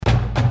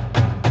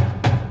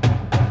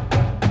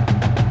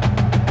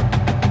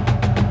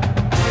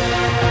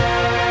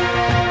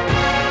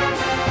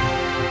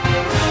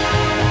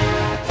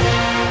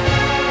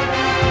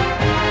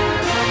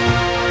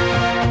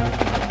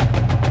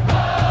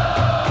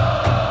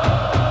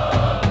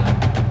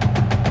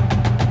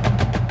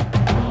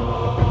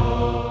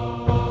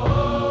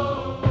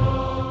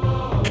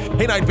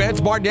Hey, Night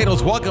fans, Martin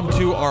Daniels. Welcome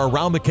to our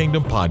Around the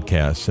Kingdom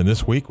podcast. And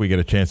this week we get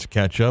a chance to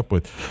catch up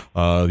with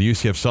the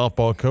UCF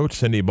softball coach,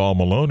 Cindy Ball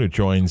Malone, who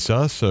joins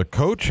us.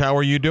 Coach, how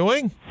are you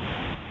doing?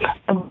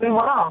 I'm doing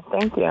well,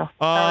 thank you.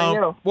 How are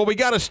you? Well, we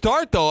got to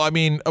start, though. I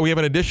mean, we have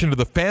an addition to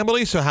the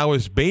family. So how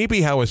is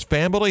baby? How is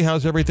family?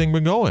 How's everything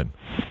been going?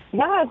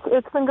 Yeah,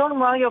 it's been going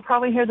well. You'll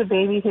probably hear the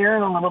baby here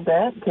in a little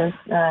bit because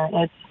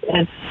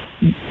it's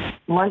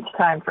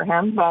lunchtime for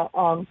him. But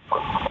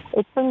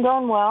it's been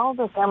going well.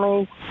 The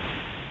family,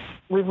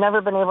 we've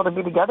never been able to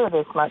be together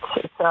this much.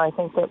 So I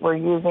think that we're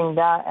using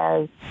that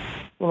as,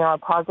 a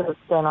positive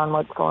spin on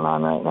what's going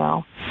on right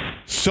now.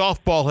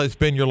 Softball has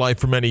been your life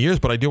for many years,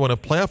 but I do want to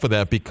play off of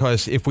that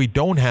because if we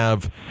don't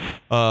have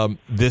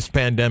this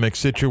pandemic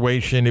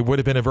situation, it would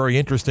have been a very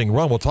interesting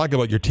run. We'll talk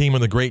about your team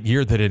and the great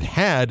year that it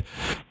had,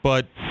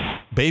 but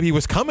baby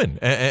was coming,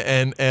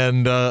 and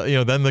then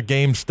the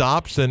game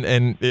stops,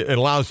 and it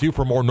allows you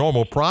for a more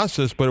normal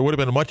process, but it would have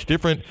been a much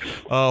different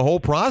whole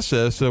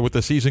process with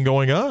the season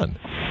going on.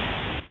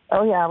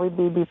 Oh, yeah, we'd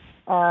be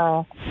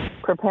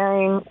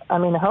preparing. I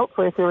mean,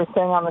 hopefully if we were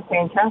staying on the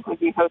same track,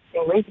 we'd be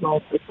hosting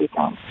regionals this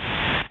weekend.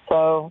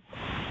 So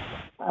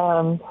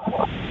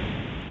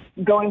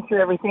going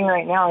through everything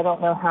right now, I don't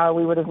know how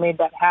we would have made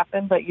that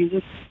happen, but you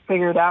just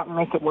figure it out and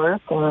make it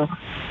work. And,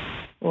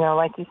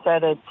 like you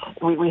said,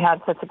 we had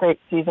such a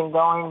great season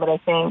going, but I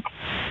think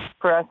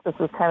for us this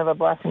was kind of a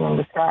blessing in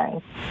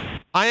disguise.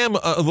 I am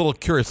a little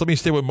curious. Let me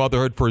stay with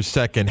motherhood for a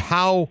second.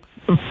 How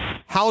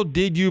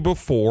did you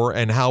before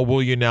and how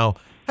will you now?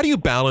 How do you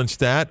balance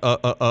that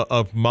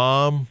of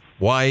mom,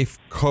 wife,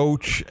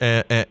 coach,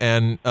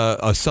 and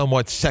a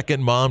somewhat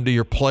second mom to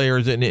your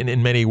players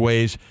in many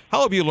ways?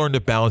 How have you learned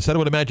to balance that? I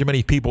would imagine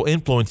many people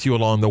influence you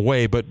along the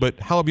way, but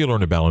how have you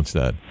learned to balance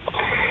that?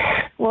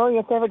 Well, you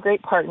have to have a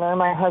great partner.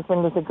 My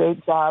husband does a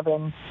great job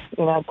in,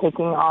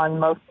 taking on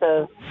most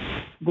of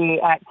the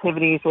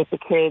activities with the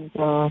kids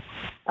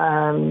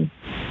and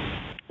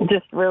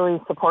just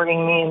really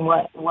supporting me in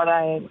what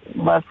I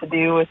love to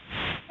do with,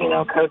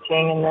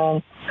 coaching. And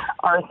then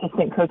our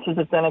assistant coaches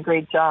have done a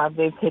great job.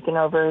 They've taken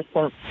over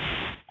since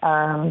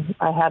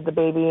I had the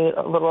baby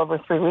a little over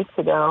 3 weeks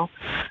ago.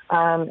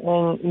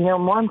 And,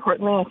 more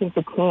importantly, I think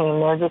the team,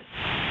 they're just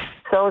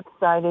so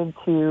excited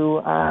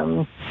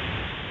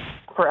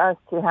for us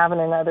to having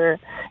another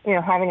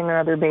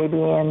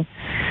baby, and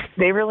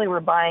they really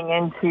were buying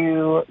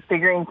into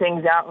figuring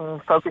things out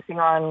and focusing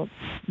on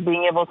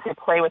being able to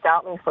play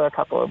without me for a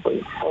couple of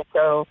weeks. And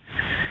so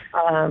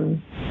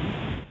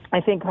I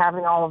think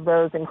having all of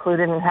those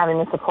included and having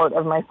the support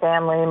of my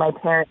family, my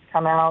parents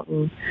come out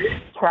and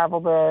travel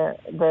the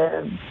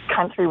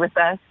country with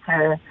us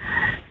to,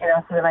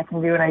 so that I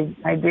can do what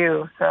I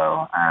do. So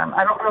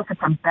I don't know if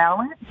it's a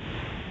balance.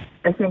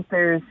 I think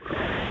there's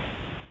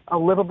a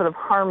little bit of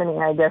harmony,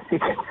 I guess you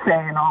could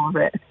say, in all of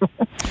it.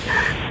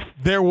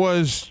 There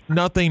was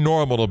nothing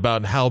normal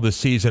about how the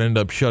season ended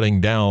up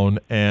shutting down,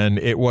 and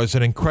it was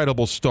an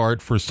incredible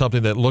start for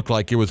something that looked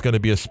like it was going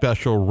to be a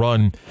special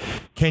run.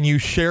 Can you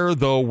share,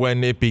 though,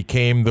 when it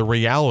became the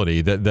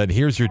reality that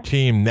here's your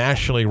team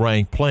nationally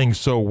ranked, playing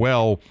so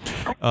well,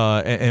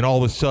 and all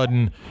of a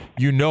sudden,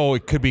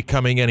 it could be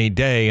coming any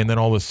day, and then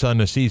all of a sudden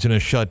the season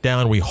is shut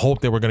down. We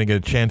hoped they were going to get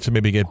a chance to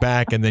maybe get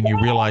back, and then you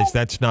realize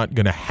that's not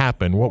going to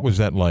happen. What was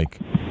that like?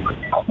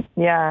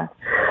 Yeah.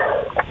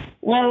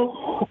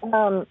 Well,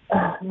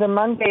 the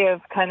Monday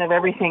of kind of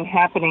everything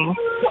happening,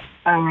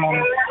 the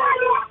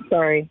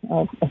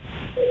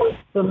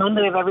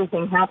Monday of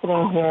everything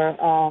happening here,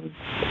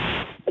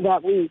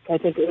 that week, I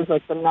think it was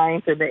like the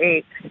 9th or the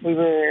 8th, we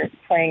were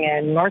playing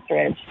in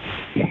Northridge,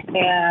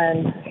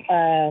 and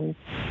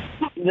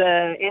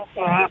the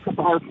NCAA took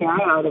the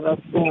RPI out of us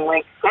being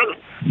ranked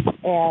 7th,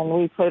 and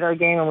we played our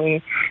game,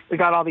 and we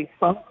got all these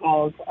phone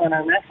calls on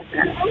our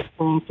messages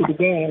to the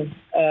game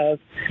of,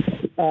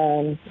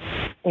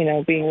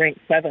 being ranked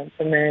 7th,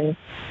 and then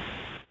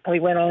we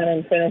went on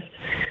and finished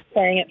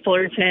playing at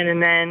Fullerton,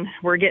 and then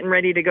we're getting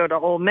ready to go to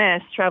Ole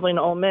Miss, traveling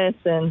to Ole Miss,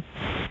 and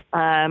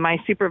my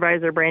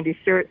supervisor, Brandy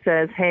Stewart,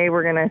 says, hey,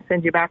 we're going to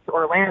send you back to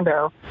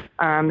Orlando.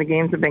 The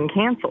games have been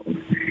canceled.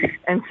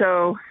 And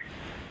so,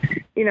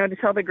 to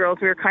tell the girls,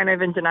 we were kind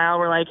of in denial.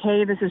 We're like,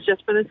 hey, this is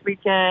just for this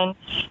weekend.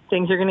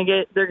 They're going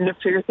to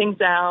figure things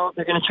out.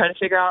 They're going to try to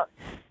figure out,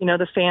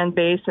 the fan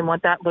base and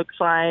what that looks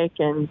like,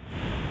 and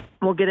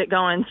we'll get it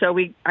going. So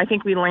I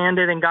think we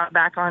landed and got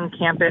back on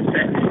campus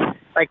at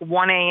like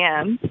 1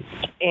 a.m.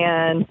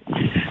 and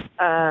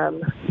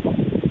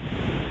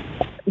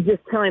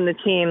just telling the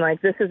team,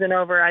 like, this isn't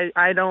over.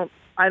 I don't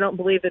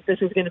believe that this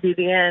is going to be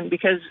the end,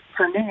 because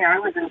for me, I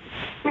was in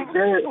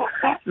very,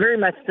 very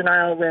much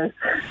denial with,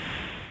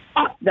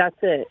 that's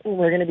it.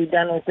 We're going to be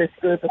done with this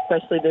group,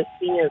 especially this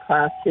senior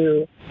class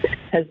who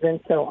has been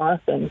so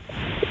awesome.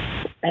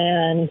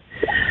 And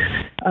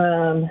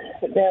then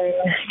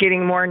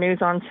getting more news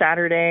on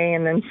Saturday,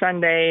 and then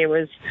Sunday it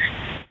was,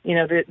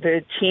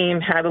 the team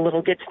had a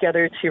little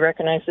get-together to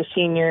recognize the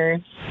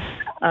seniors.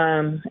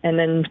 And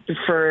then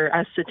for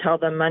us to tell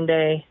them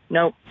Monday,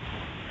 nope,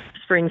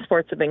 spring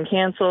sports have been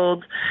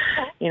canceled.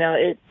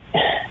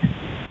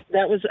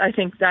 that was, I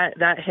think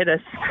that hit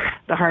us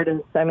the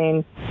hardest. I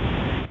mean,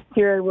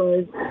 here I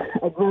was,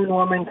 a grown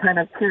woman kind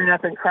of tearing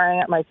up and crying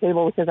at my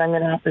table because I'm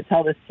going to have to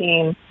tell this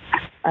team,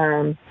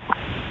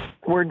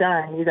 we're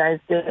done. You guys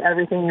did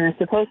everything you were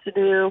supposed to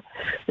do.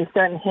 You're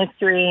starting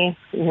history.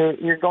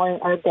 You're going,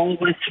 our goal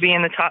was to be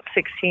in the top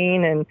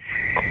 16, and,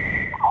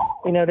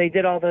 you know, they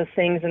did all those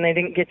things and they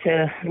didn't get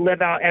to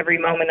live out every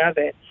moment of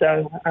it.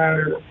 So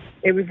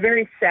it was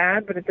very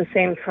sad, but at the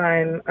same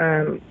time,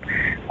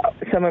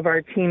 some of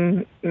our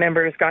team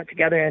members got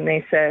together and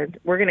they said,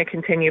 we're going to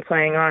continue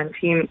playing on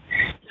team.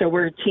 So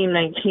we're team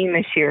 19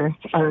 this year.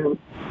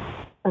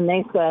 And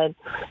they said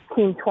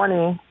team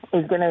 20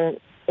 is going to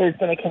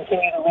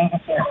continue the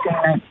legacy of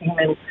team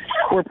 19, and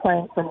we're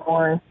playing for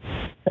more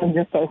than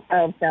just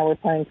ourselves. Now we're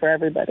playing for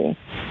everybody.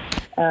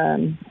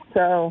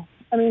 So,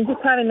 I mean, just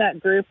having that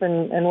group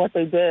and what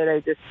they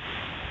did,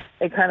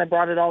 it kind of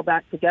brought it all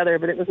back together,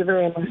 but it was a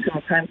very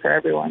emotional time for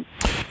everyone.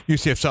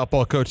 UCF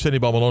softball coach Cindy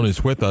Balmalone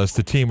is with us.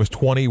 The team was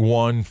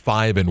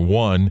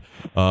 21-5-1,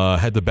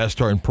 had the best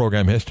start in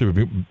program history,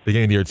 beginning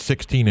of the year at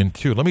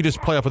 16-2. Let me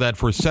just play off of that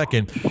for a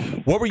second.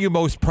 What were you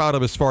most proud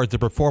of as far as the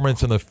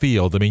performance in the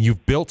field? I mean,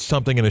 you've built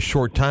something in a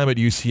short time at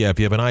UCF.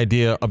 You have an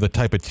idea of the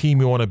type of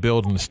team you want to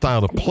build and the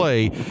style of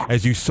play.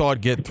 As you saw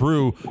it get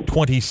through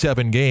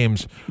 27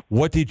 games,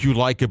 what did you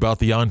like about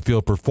the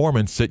on-field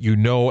performance that you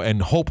know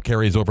and hope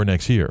carries over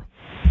next year?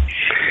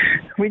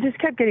 We just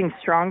kept getting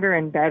stronger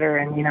and better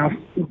and, you know,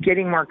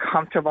 getting more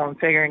comfortable and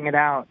figuring it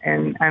out.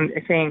 And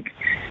I think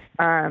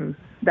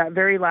that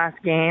very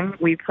last game,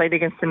 we played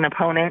against an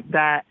opponent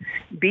that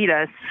beat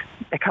us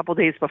a couple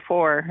days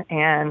before.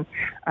 And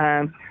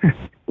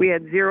we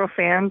had 0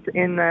 fans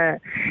in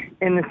the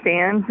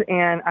stands.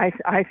 And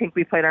I think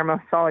we played our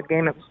most solid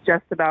game. It was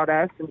just about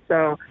us. And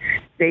so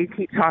they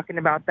keep talking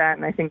about that.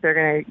 And I think they're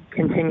going to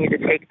continue to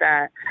take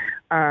that,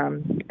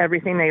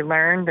 everything they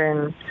learned,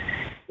 and,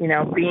 you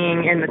know,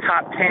 being in the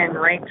top 10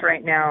 ranked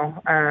right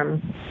now,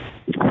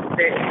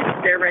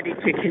 they're ready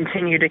to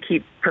continue to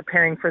keep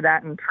preparing for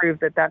that and prove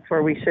that that's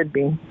where we should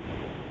be.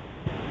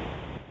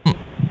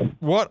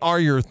 What are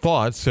your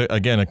thoughts?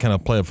 Again, I kind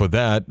of play off of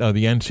that.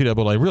 The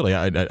NCAA, really,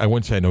 I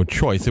wouldn't say no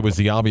choice. It was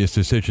the obvious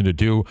decision to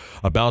do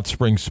about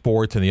spring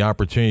sports and the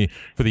opportunity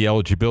for the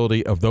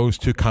eligibility of those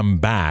to come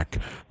back.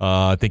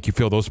 I think you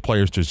feel those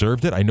players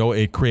deserved it. I know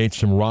it creates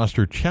some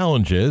roster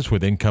challenges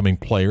with incoming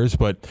players,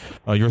 but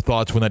your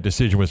thoughts when that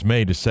decision was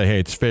made to say, hey,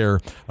 it's fair,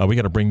 we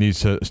got to bring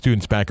these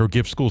students back or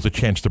give schools a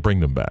chance to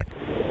bring them back.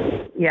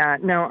 Yeah,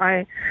 no,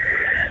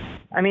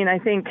 I mean, I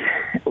think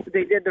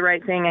they did the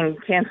right thing in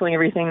canceling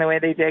everything the way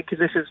they did, because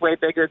this is way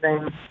bigger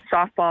than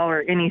softball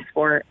or any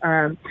sport.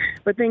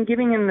 But then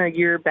giving them the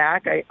year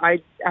back,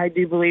 I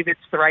do believe it's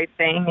the right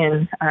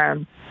thing.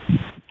 And,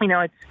 you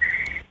know,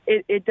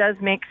 it does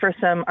make for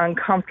some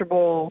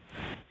uncomfortable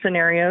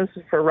scenarios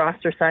for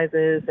roster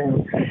sizes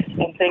and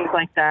things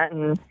like that.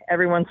 And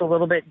everyone's a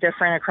little bit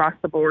different across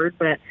the board.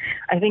 But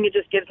I think it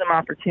just gives them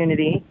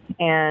opportunity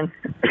and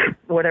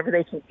whatever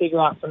they can figure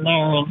out from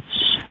there.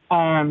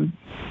 And,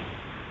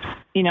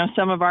 you know,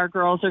 some of our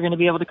girls are going to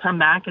be able to come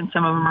back, and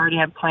some of them already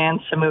have plans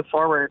to move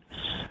forward.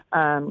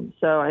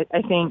 So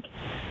I think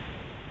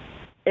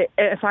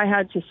if I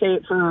had to say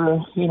it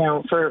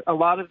for a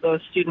lot of those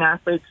student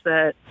athletes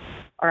that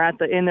are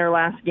in their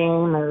last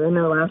game or in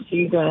their last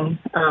season,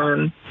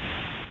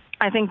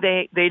 I think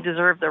they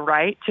deserve the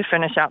right to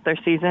finish out their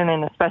season,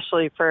 and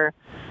especially for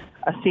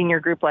a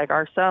senior group like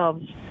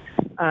ourselves.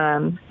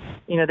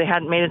 You know, they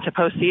hadn't made it to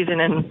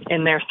postseason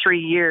in their 3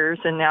 years,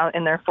 and now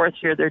in their 4th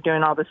year, they're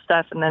doing all this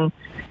stuff, and then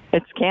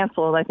it's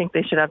canceled. I think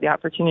they should have the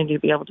opportunity to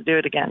be able to do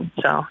it again.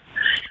 So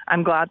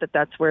I'm glad that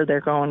that's where they're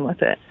going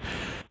with it.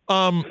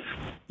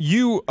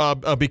 You,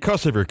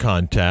 because of your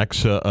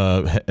contacts,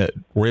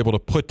 were able to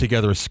put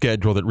together a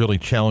schedule that really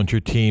challenged your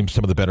team,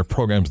 some of the better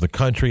programs in the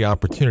country,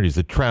 opportunities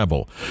to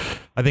travel.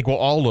 I think we'll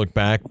all look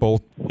back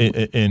both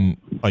in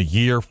a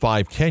year,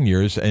 5, 10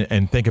 years,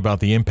 and think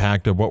about the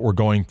impact of what we're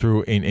going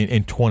through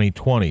in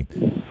 2020.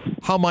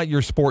 How might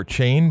your sport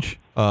change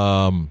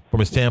from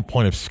a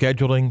standpoint of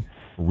scheduling,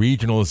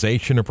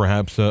 regionalization, or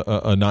perhaps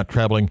not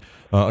traveling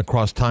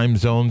across time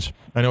zones?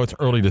 I know it's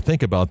early to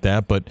think about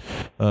that, but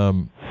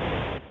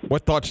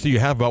what thoughts do you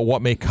have about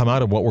what may come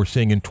out of what we're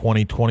seeing in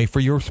 2020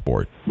 for your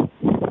sport?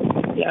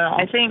 Yeah,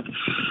 I think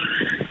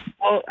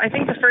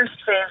the first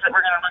phase that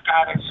we're going to look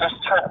at is just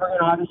we're going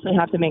to obviously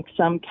have to make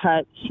some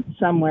cuts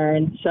somewhere.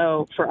 And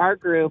so for our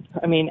group,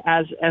 I mean,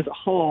 as a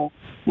whole,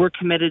 we're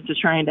committed to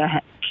trying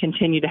to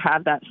continue to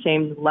have that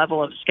same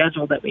level of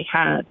schedule that we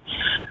had.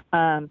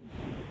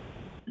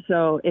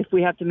 So if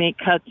we have to make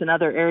cuts in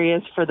other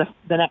areas for the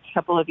next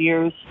couple of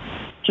years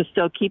to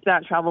still keep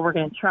that travel, we're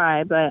going to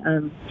try. But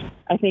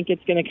I think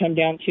it's going to come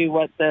down to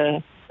what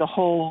the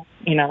whole,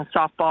 you know,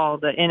 softball,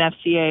 the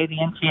NFCA, the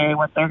NCAA,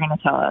 what they're going to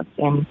tell us.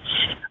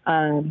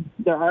 And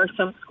there are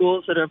some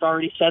schools that have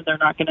already said they're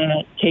not going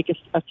to take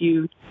a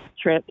few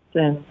trips,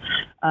 and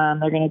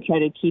they're going to try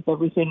to keep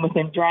everything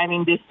within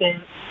driving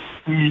distance.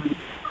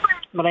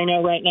 But I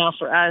know right now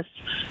for us,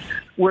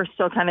 we're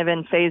still kind of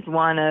in phase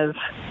 1 of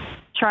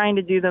trying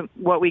to do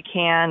what we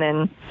can,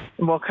 and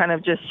we'll kind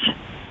of just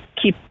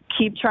keep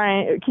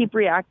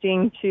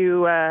reacting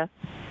to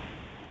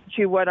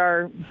what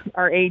our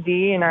AD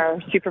and our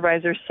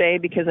supervisors say,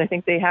 because I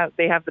think they have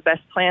the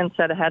best plan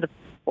set ahead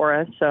for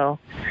us. So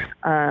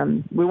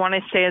we want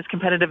to stay as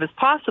competitive as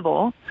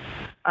possible,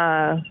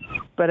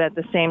 but at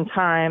the same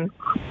time,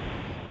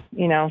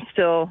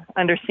 still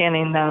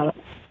understanding that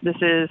this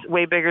is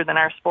way bigger than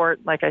our sport,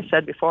 like I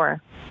said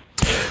before.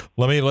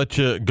 Let me let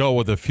you go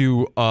with a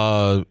few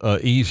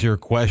easier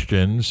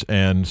questions,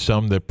 and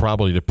some that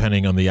probably,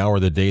 depending on the hour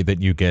of the day that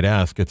you get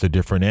asked, it's a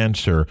different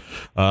answer.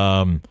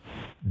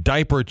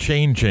 Diaper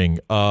changing.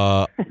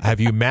 Have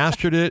you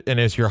mastered it, and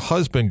is your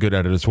husband good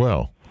at it as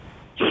well?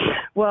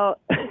 Well,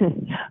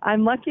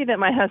 I'm lucky that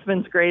my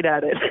husband's great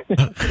at it.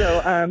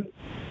 So,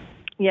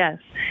 yes.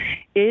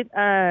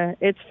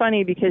 It's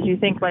funny because you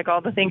think like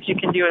all the things you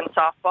can do in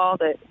softball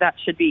that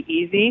should be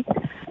easy.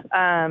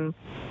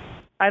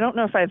 I don't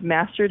know if I've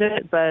mastered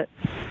it, but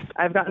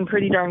I've gotten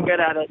pretty darn good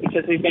at it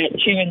because we've got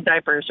 2 in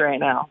diapers right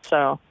now.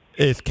 So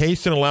is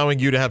Kaysen allowing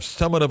you to have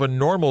somewhat of a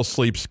normal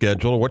sleep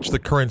schedule? What's the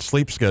current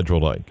sleep schedule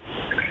like?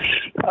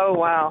 Oh,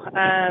 wow.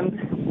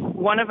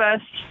 One of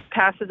us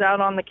passes out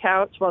on the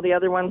couch while the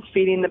other one's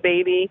feeding the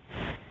baby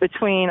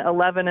between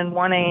 11 and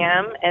 1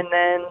 a.m. And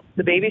then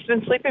the baby's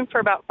been sleeping for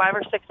about 5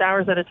 or 6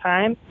 hours at a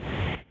time.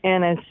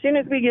 And as soon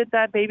as we get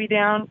that baby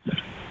down,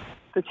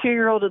 the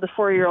 2-year-old or the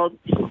 4-year-old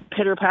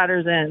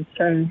pitter-patters in.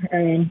 So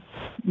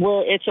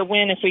it's a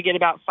win if we get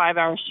about 5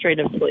 hours straight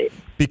of sleep.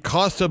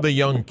 Because of the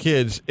young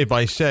kids, if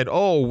I said,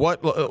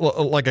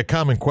 like a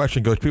common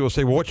question goes, people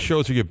say, well, what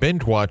shows are you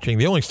binge watching?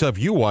 The only stuff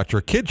you watch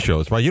are kids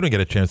shows, right? You don't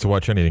get a chance to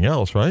watch anything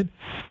else, right?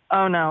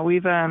 Oh, no.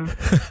 We've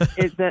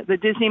the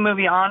Disney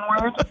movie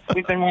Onward.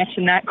 We've been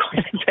watching that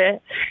quite a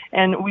bit,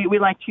 and we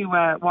like to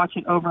watch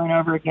it over and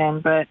over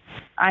again. But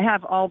I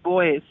have all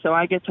boys, so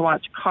I get to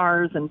watch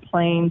cars and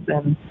planes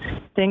and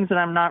things that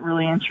I'm not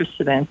really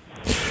interested in.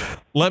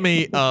 Let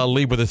me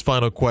leave with this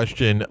final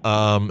question.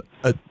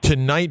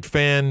 Tonight,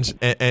 fans,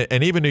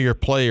 and even to your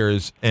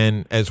players,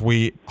 and as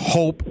we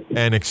hope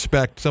and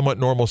expect somewhat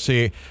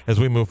normalcy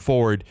as we move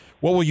forward,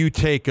 what will you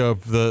take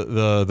of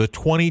the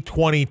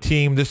 2020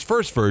 team, this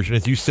first version?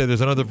 As you said, there's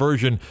another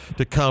version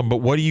to come, but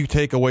what do you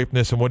take away from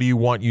this, and what do you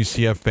want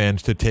UCF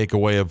fans to take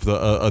away of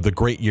the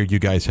great year you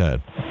guys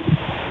had?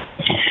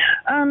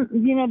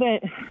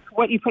 That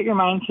what you put your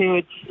mind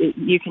to,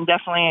 you can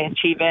definitely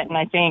achieve it, and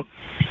I think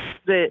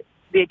that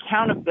the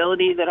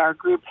accountability that our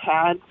group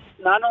had,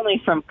 not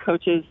only from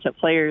coaches to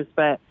players,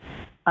 but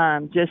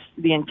just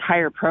the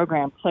entire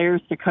program,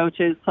 players to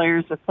coaches,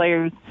 players to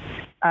players,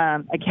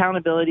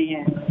 accountability,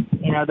 and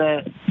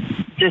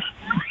just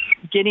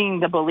getting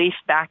the belief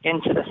back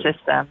into the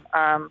system.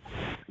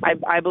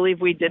 I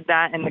believe we did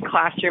that in the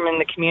classroom in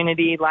the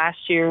community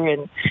last year,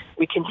 and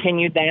we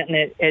continued that,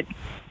 and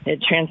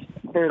it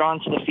transferred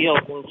onto the field.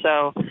 And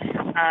so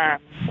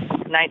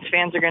Knights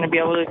fans are going to be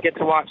able to get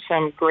to watch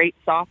some great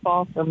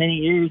softball for many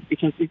years,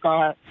 because we've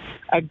got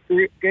a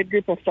good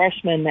group of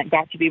freshmen that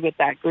got to be with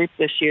that group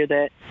this year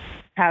that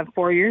have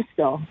 4 years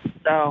still.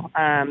 So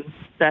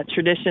that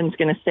tradition's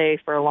going to stay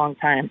for a long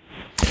time.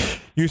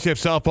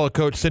 UCF softball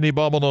coach Cindy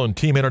Balmalone,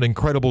 team had an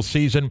incredible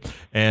season,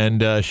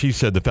 and she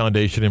said the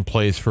foundation in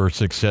place for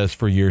success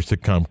for years to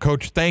come.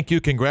 Coach, thank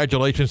you.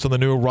 Congratulations on the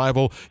new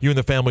arrival. You and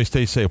the family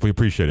stay safe. We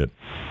appreciate it.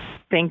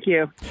 Thank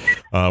you.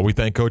 We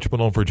thank Coach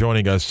Malone for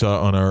joining us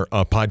on our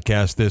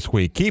podcast this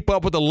week. Keep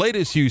up with the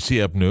latest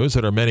UCF news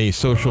at our many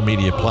social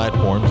media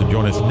platforms, and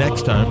join us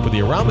next time for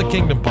the Around the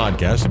Kingdom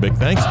podcast. A big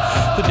thanks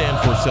to Dan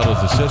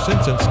Forcella's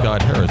assistants and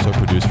Scott Harris, our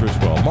producer as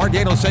well. Mark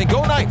Daniel saying,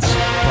 go Knights!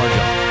 Charge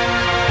up.